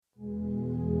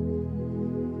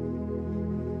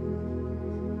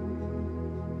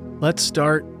Let's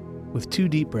start with 2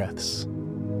 deep breaths.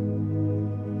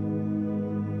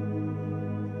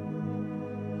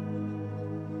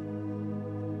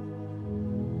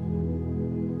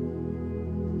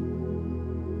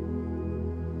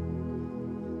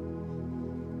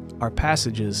 Our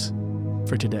passages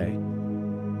for today.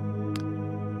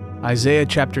 Isaiah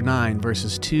chapter 9,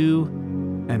 verses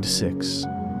 2 and 6.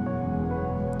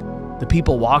 The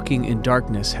people walking in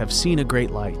darkness have seen a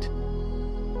great light.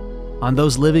 On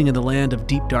those living in the land of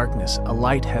deep darkness, a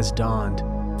light has dawned.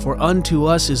 For unto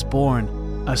us is born,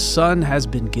 a son has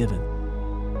been given.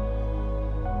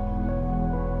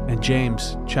 And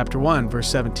James chapter 1, verse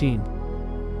 17.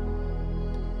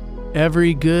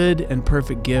 Every good and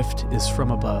perfect gift is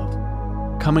from above,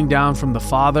 coming down from the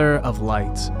Father of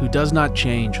lights, who does not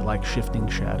change like shifting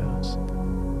shadows.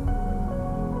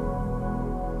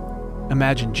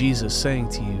 Imagine Jesus saying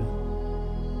to you,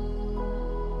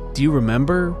 do you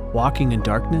remember walking in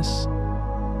darkness?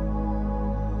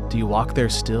 Do you walk there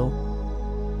still?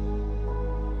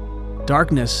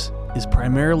 Darkness is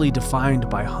primarily defined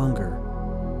by hunger.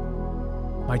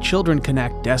 My children can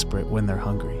act desperate when they're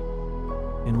hungry,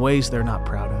 in ways they're not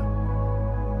proud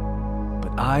of.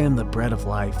 But I am the bread of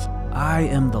life. I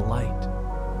am the light.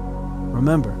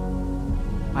 Remember,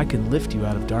 I can lift you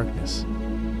out of darkness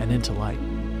and into light.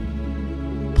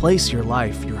 Place your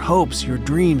life, your hopes, your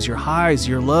dreams, your highs,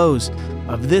 your lows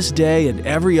of this day and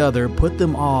every other, put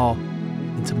them all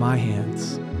into my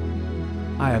hands.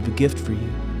 I have a gift for you,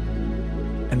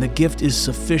 and the gift is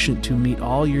sufficient to meet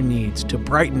all your needs, to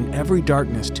brighten every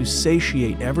darkness, to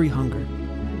satiate every hunger.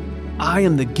 I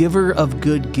am the giver of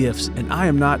good gifts, and I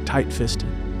am not tight-fisted.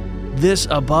 This,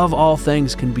 above all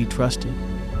things, can be trusted.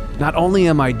 Not only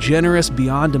am I generous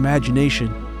beyond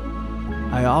imagination,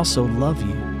 I also love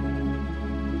you.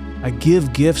 I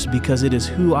give gifts because it is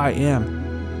who I am,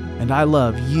 and I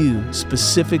love you,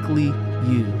 specifically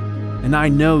you. And I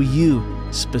know you,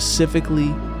 specifically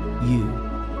you.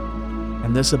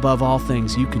 And this above all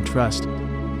things you can trust.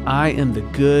 I am the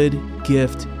good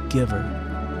gift giver.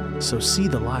 So see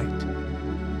the light.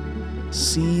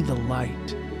 See the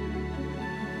light.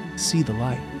 See the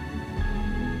light.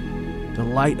 The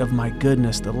light of my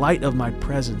goodness, the light of my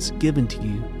presence given to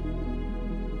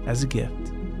you as a gift.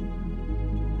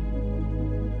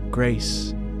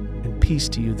 Grace and peace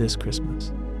to you this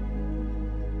Christmas.